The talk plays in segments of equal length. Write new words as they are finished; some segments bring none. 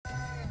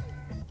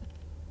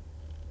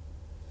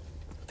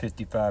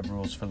55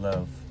 rules for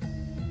love.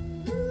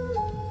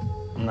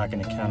 I'm not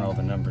going to count all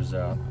the numbers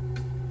out.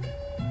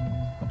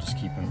 I'll just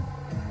keep them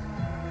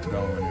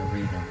going and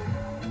read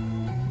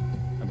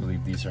them. I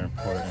believe these are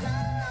important.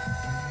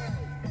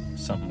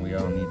 Something we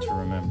all need to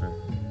remember.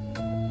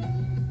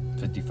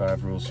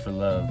 55 rules for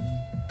love,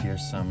 dear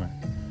summer.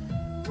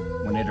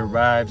 When it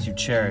arrives, you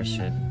cherish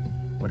it.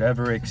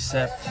 Whatever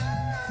accept,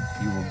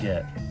 you will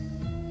get.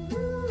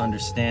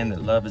 Understand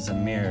that love is a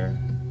mirror.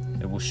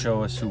 It will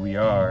show us who we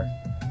are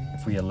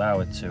if we allow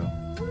it to.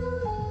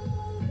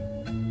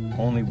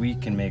 Only we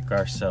can make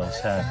ourselves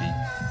happy.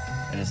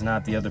 It is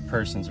not the other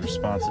person's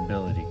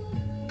responsibility.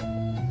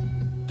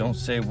 Don't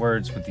say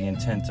words with the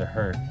intent to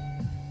hurt.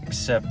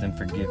 Accept and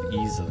forgive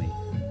easily.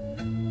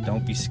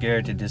 Don't be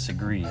scared to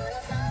disagree.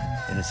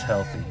 It is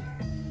healthy.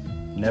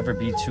 Never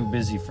be too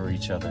busy for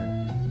each other.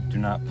 Do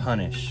not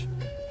punish.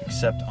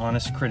 Accept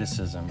honest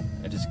criticism.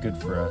 It is good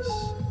for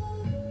us.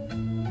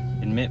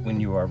 Admit when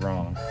you are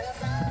wrong.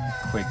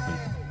 Quickly.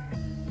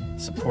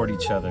 Support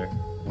each other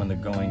when the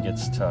going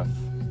gets tough.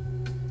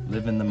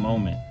 Live in the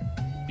moment.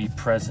 Be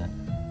present.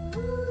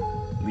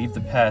 Leave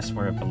the past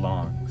where it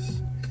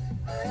belongs.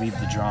 Leave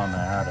the drama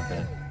out of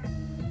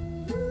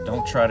it.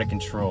 Don't try to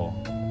control.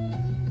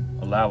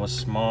 Allow a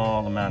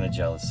small amount of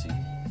jealousy.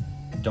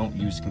 Don't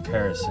use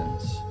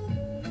comparisons.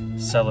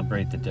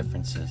 Celebrate the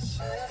differences.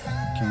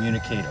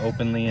 Communicate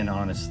openly and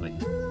honestly.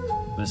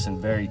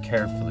 Listen very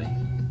carefully.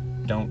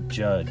 Don't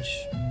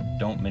judge.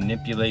 Don't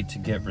manipulate to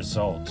get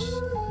results.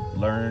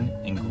 Learn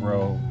and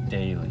grow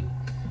daily.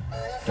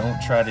 Don't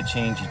try to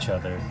change each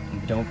other,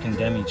 and don't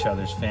condemn each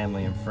other's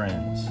family and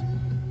friends.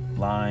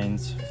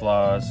 Lines,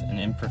 flaws, and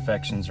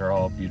imperfections are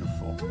all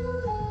beautiful.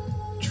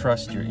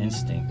 Trust your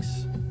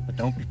instincts, but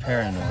don't be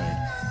paranoid.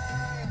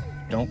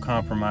 Don't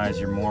compromise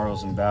your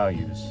morals and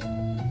values,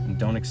 and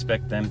don't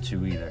expect them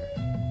to either.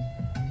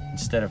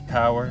 Instead of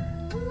power,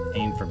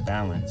 aim for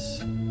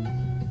balance.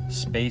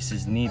 Space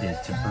is needed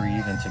to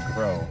breathe and to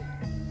grow.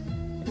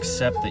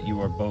 Accept that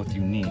you are both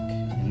unique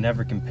and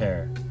never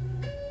compare.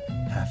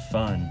 Have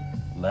fun,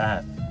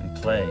 laugh, and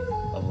play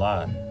a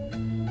lot.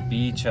 Be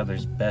each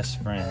other's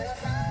best friend.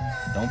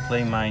 Don't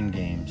play mind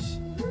games.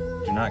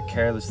 Do not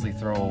carelessly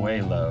throw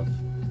away love.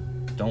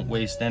 Don't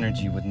waste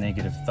energy with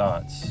negative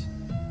thoughts.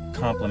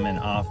 Compliment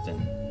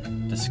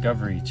often.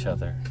 Discover each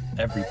other,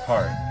 every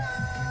part.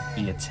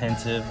 Be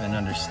attentive and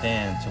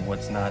understand to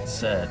what's not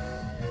said.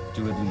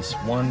 Do at least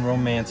one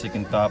romantic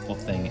and thoughtful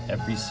thing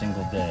every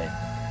single day.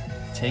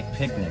 Take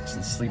picnics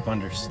and sleep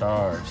under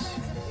stars.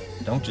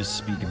 Don't just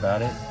speak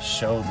about it,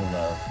 show the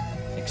love.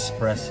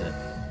 Express it,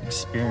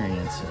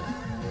 experience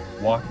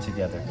it. Walk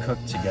together, cook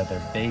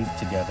together, bathe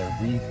together,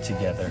 read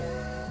together.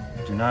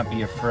 Do not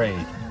be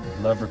afraid.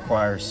 Love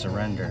requires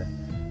surrender.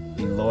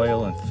 Be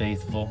loyal and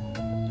faithful.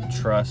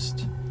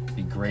 Trust.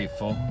 Be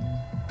grateful.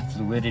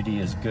 Fluidity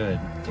is good.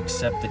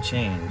 Accept the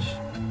change.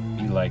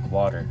 Be like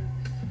water.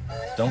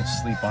 Don't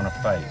sleep on a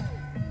fight,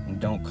 and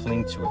don't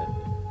cling to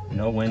it.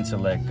 Know when to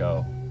let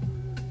go.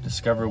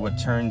 Discover what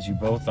turns you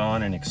both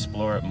on and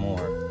explore it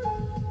more.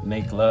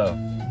 Make love,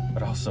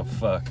 but also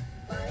fuck,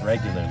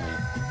 regularly.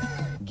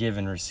 Give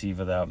and receive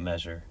without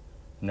measure.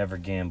 Never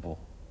gamble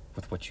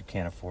with what you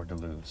can't afford to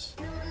lose.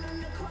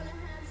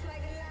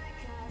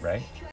 Right?